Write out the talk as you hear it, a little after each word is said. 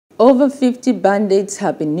Over 50 bandits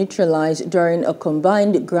have been neutralized during a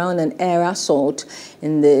combined ground and air assault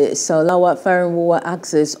in the Saulawa-Farin Ruwa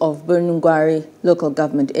axis of Birnin Gwari local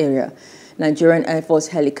government area. Nigerian Air Force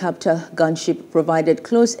helicopter gunship provided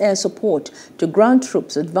close air support to ground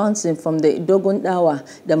troops advancing from the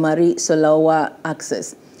Dogundawa-Damari Saulawa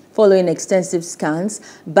axis. Following extensive scans,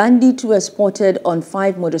 bandits were spotted on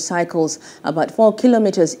 5 motorcycles about 4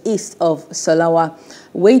 kilometers east of Saulawa,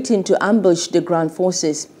 waiting to ambush the ground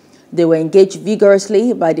forces. They were engaged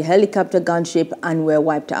vigorously by the helicopter gunship and were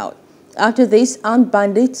wiped out. After this, armed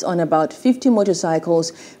bandits on about 50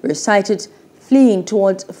 motorcycles were sighted fleeing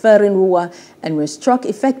towards Farin Ruwa and were struck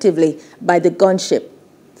effectively by the gunship.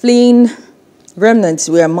 Fleeing remnants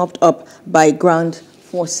were mopped up by ground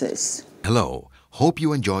forces. Hello, hope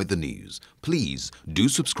you enjoyed the news. Please do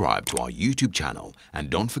subscribe to our YouTube channel and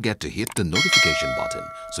don't forget to hit the notification button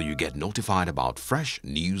so you get notified about fresh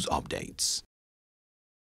news updates.